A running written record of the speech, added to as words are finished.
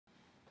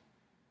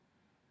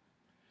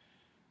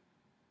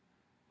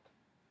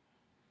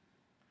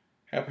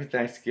Happy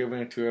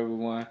Thanksgiving to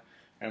everyone.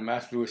 I'm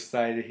absolutely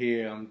excited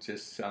here. I'm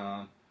just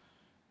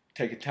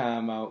taking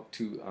time out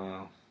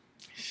to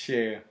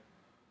share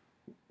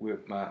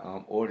with my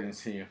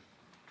audience here.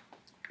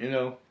 You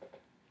know,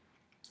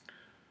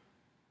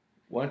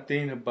 one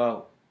thing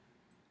about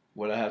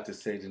what I have to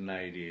say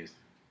tonight is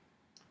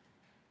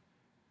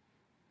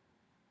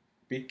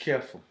be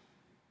careful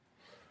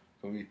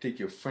when you think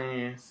your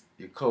friends,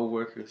 your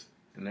co-workers,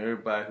 and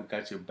everybody who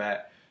got your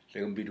back,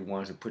 they're going to be the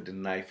ones that put the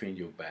knife in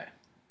your back,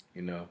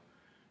 you know.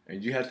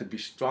 And you have to be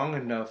strong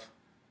enough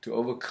to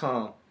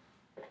overcome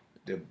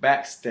the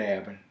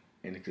backstabbing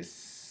and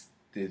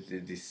the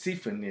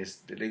deceitfulness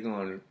that they're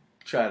going to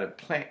try to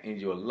plant in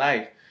your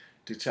life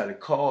to try to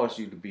cause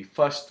you to be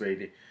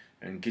frustrated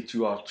and get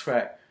you off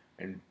track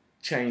and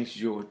change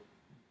your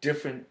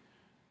different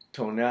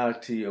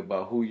tonality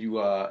about who you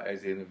are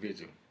as an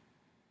individual.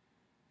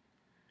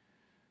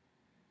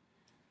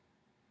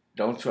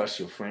 Don't trust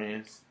your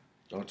friends.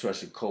 Don't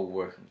trust your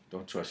co-workers.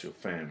 Don't trust your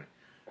family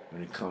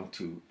when it comes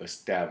to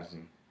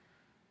establishing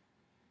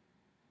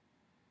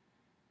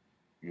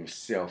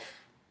yourself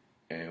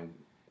and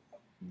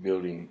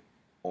building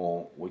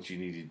on what you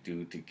need to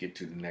do to get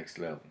to the next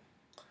level.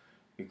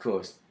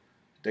 Because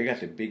they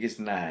got the biggest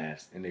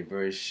knives and they're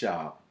very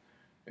sharp.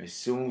 As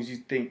soon as you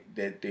think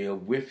that they're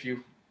with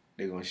you,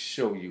 they're going to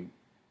show you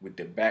with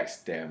the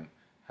backstabbing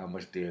how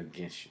much they're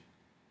against you.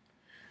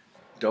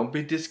 Don't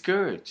be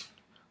discouraged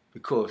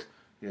because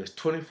there's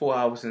 24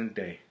 hours in a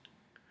day.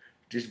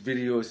 This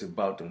video is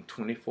about them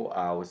 24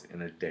 hours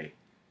in a day.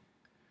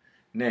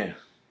 Now,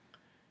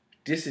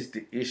 this is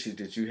the issue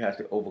that you have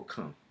to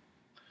overcome.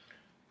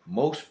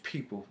 Most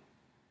people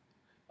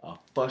are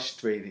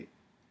frustrated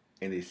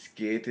and they're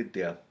scared to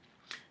death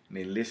and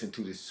they listen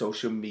to the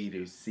social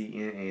media,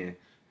 CNN,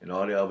 and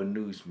all the other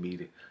news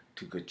media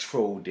to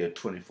control their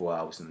 24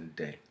 hours in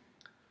a day.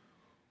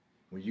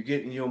 When you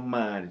get in your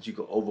mind that you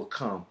can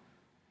overcome,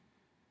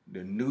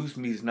 the news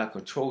media is not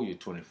control your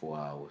 24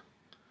 hours.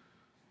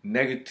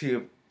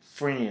 Negative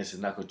friends is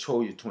not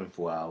control your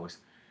 24 hours.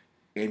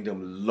 And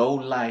them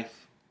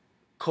low-life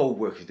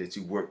co-workers that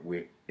you work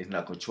with is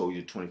not control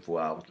your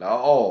 24 hours. Not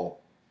all.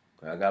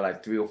 I got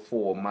like 3 or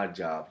 4 on my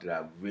job that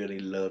I really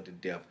love to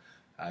death.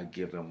 I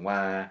give them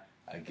wine.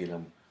 I give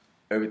them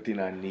everything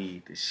I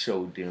need to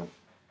show them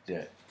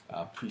that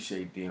I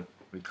appreciate them,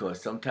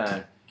 because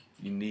sometimes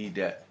you need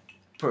that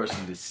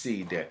person to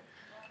see that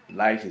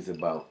life is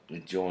about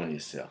enjoying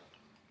yourself.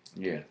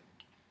 Yeah.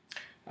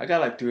 I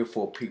got like 3 or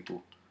 4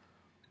 people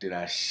that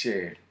I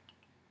share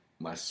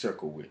my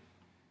circle with.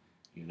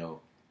 You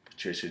know,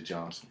 Patricia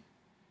Johnson,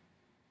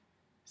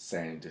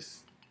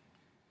 Sanders,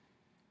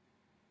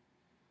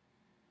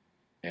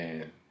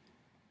 and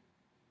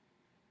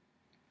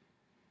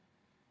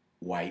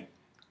White,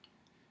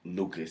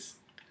 Lucas.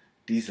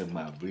 These are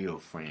my real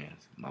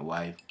friends, my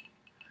wife.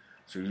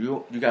 So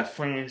you got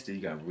friends, then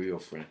you got real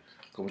friends.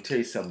 I'm going to tell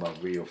you something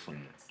about real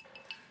friends.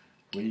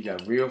 When you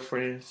got real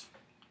friends,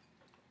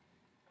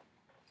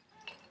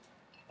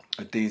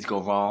 if things go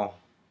wrong,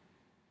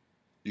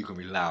 you can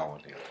rely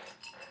on them.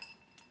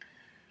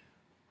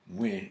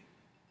 When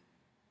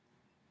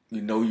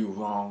you know you're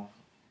wrong,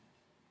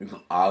 you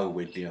can argue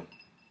with them.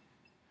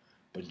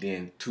 But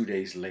then 2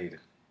 days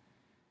later,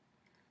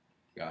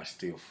 y'all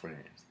still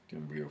friends,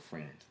 them real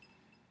friends.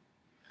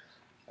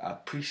 I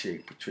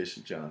appreciate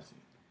Patricia Johnson,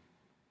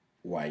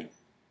 White,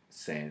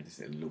 Sanders,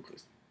 and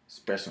Lucas,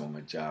 especially on my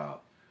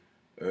job.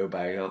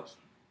 Everybody else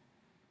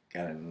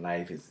got a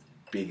knife as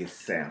big as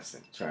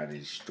Samson trying to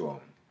destroy me.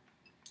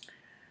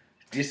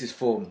 This is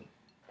for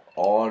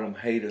all them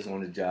haters on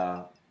the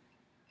job.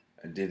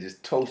 And then this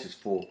toast is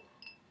for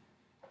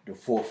the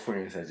 4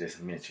 friends I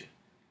just mentioned.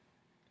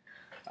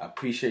 I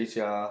appreciate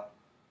y'all.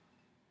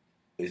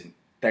 It's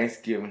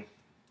Thanksgiving.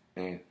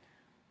 And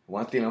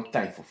one thing I'm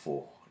thankful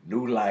for,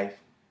 new life,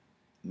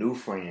 new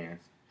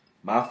friends,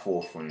 my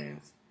 4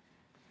 friends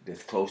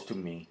that's close to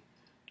me,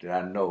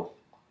 that I know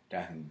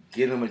that I can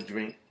get them a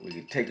drink, we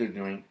can take a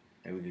drink,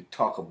 and we can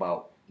talk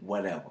about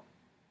whatever.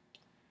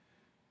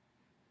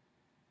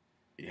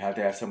 You have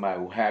to have somebody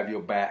who have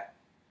your back.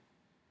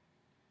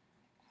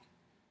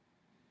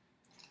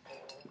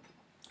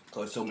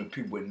 Because so many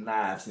people with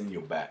knives in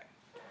your back.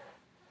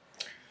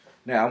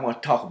 Now, I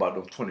want to talk about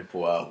those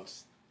 24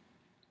 hours.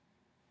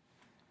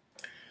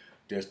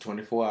 There's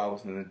 24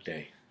 hours in a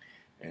day.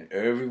 And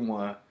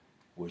everyone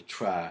will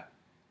try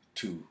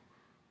to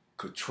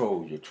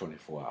control your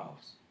 24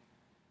 hours.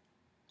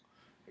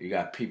 You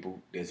got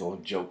people that's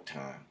on joke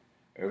time.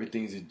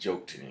 Everything's a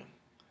joke to them.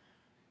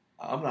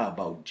 I'm not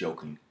about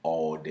joking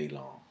all day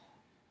long.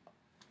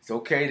 It's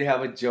okay to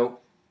have a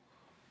joke.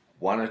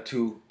 1 or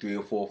 2, 3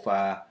 or 4 or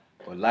 5.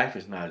 But life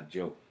is not a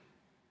joke,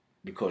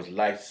 because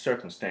life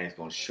circumstance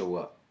going to show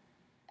up.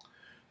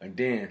 And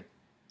then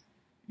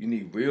you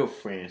need real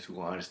friends who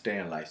going to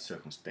understand life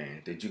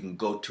circumstance that you can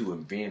go to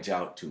and venge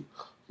out to,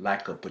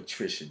 like a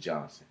Patricia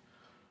Johnson,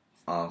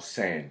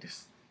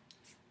 Sanders,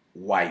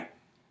 White,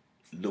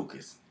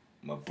 Lucas,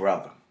 my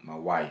brother, my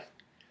wife.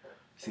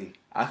 See,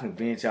 I can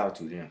venge out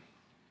to them.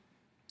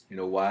 You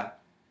know why?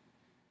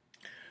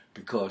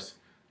 Because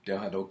They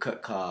don't have no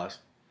cut cards.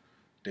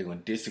 They're going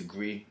to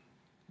disagree.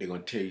 They're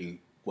going to tell you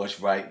what's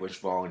right,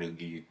 what's wrong. They'll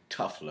give you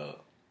tough love.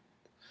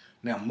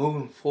 Now,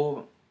 moving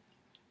forward,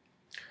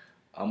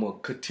 I'm going to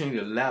continue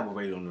to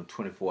elaborate on the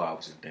 24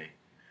 hours a day.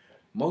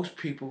 Most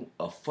people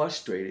are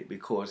frustrated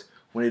because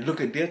when they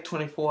look at their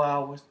 24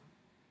 hours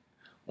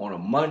on a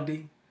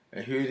Monday,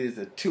 and here it is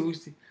a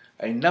Tuesday,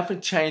 ain't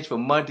nothing changed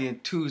from Monday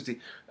and Tuesday,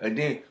 and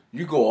then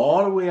you go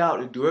all the way out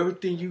and do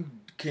everything you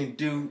can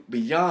do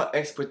beyond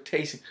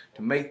expectation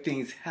to make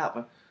things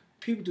happen.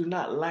 People do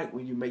not like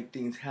when you make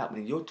things happen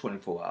in your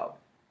 24 hours.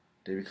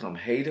 They become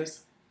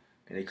haters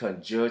and they become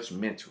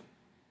judgmental.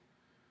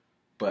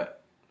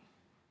 But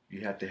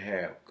you have to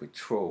have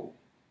control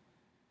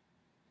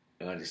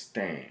and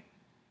understand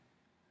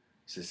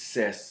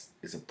success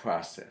is a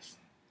process.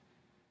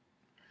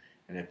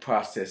 And the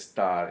process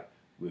started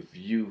with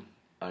you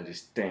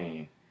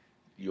understand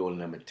your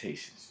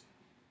limitations.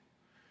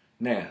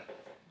 Now,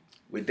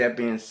 with that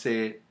being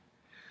said,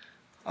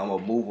 I'm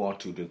going to move on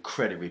to the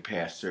credit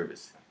repair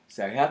service.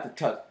 So I have to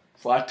touch,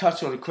 before I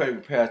touch on the credit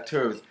repair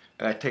service,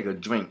 I got to take a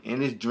drink. In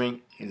this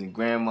drink is a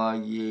Grand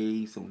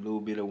Marnier, some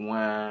little bit of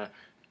wine,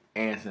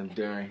 and some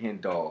darn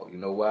hen dog. You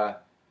know why?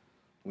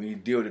 When you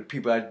deal with the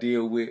people I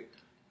deal with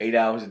 8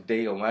 hours a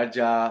day on my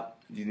job,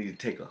 you need to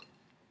take a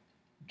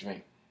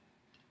drink.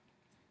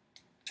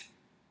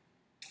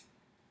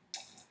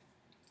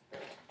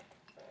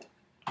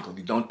 Because if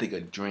you don't take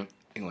a drink,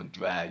 it's going to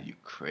drive you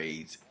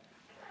crazy.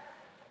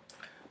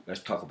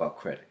 Let's talk about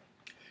credit.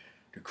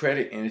 The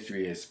credit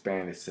industry has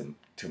expanded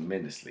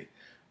tremendously.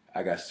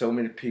 I got so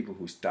many people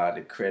who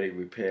started a credit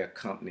repair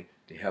company.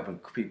 They're helping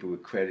people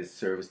with credit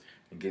service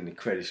and getting the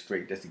credit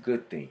straight. That's a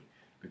good thing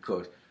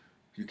because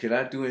you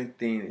cannot do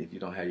anything if you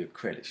don't have your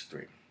credit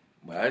straight.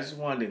 But I just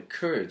wanted to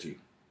encourage you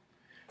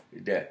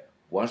that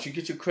once you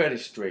get your credit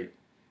straight,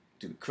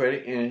 to the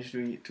credit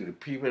industry, to the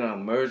people that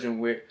I'm merging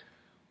with,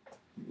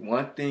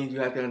 one thing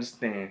you have to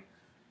understand,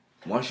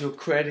 once your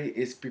credit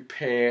is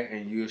prepared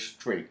and you're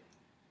straight,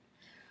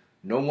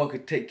 no one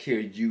can take care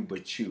of you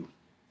but you.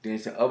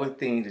 There's some other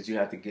things that you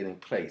have to get in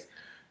place.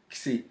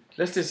 See,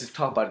 let's just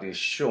talk about the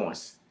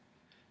insurance.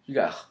 You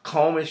got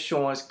home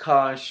insurance,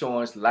 car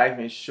insurance, life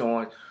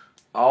insurance,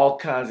 all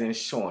kinds of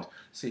insurance.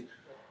 See,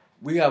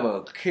 we have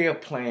a care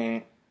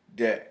plan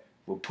that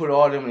will put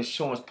all them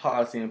insurance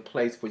policies in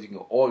place so you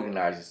can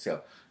organize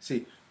yourself.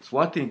 See, it's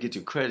one thing to get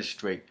your credit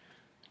straight,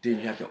 then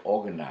you have to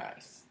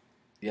organize.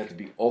 You have to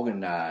be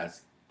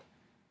organized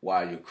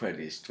while your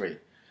credit is straight.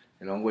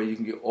 And the only way you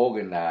can get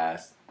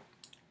organized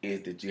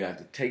is that you have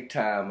to take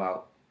time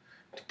out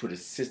to put a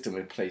system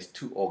in place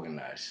to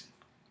organize.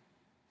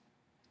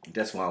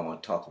 That's what I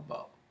want to talk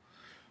about.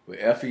 With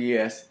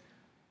FES,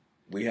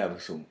 we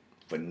have some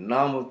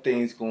phenomenal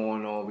things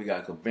going on. We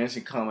got a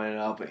convention coming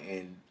up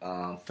in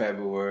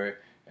February,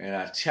 and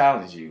I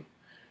challenge you,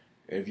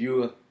 if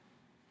you're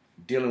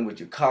dealing with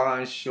your car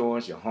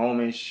insurance, your home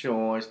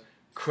insurance,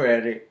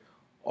 credit,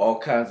 all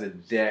kinds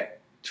of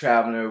debt,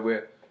 traveling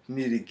everywhere, you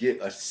need to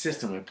get a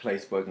system in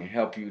place where it can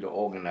help you to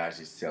organize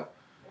yourself.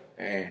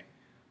 And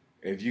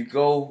if you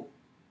go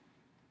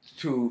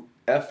to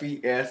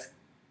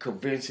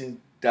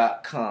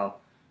fesconvention.com,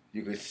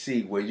 you can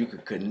see where you can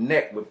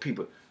connect with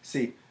people.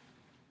 See,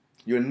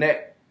 your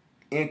net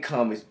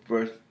income is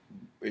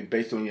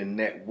based on your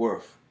net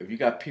worth. If you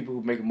got people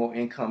who make more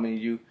income than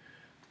you,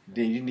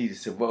 then you need to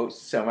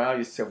surround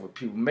yourself with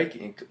people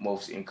making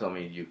most income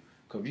than you.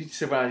 Because if you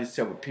surround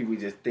yourself with people who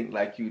just think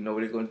like you, know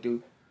what they're going to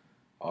do?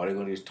 All they're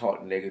going to do is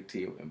talk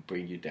negative and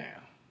bring you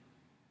down.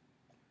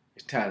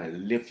 It's time to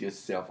lift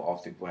yourself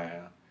off the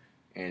ground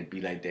and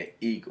be like that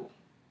eagle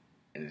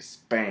and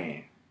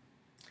expand.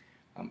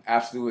 I'm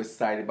absolutely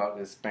excited about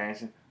the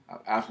expansion.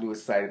 I'm absolutely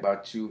excited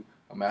about you.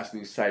 I'm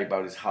absolutely excited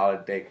about this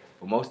holiday.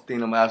 But most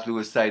thing I'm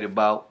absolutely excited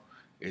about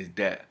is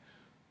that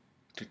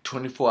the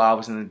 24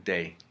 hours in a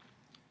day,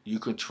 you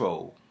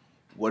control.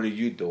 What are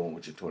you doing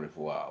with your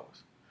 24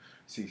 hours?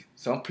 See,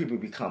 some people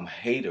become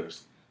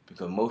haters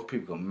because most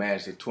people can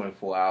manage their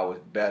 24 hours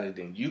better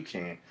than you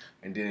can,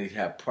 and then they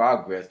have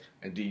progress,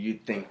 and then you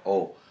think,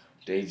 oh,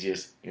 they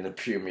just in a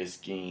pyramid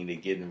scheme, they're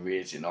getting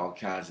rich and all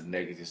kinds of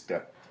negative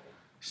stuff.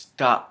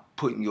 Stop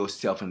putting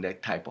yourself in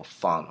that type of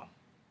funnel.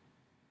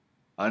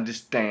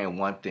 Understand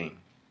one thing.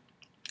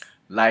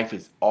 Life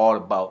is all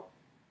about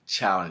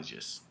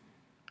challenges.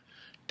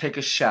 Take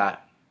a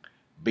shot,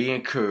 be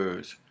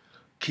encouraged,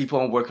 keep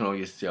on working on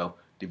yourself,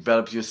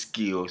 develop your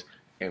skills,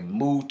 and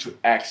move to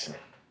action.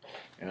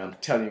 And I'm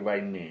telling you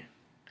right now,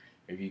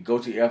 if you go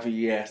to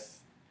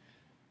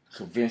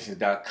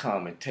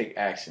fesconvention.com and take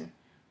action,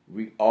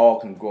 we all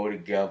can grow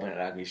together,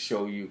 and I can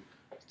show you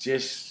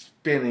just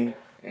spending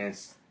and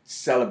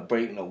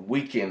celebrating a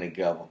weekend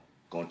together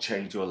gonna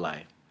change your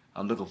life.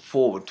 I'm looking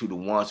forward to the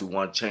ones who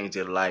want to change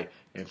their life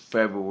in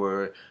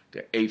February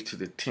the 8th to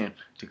the 10th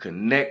to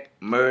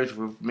connect, merge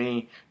with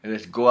me, and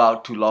let's go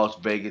out to Las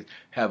Vegas,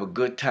 have a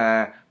good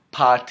time,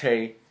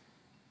 party,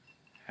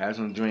 have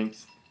some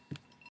drinks,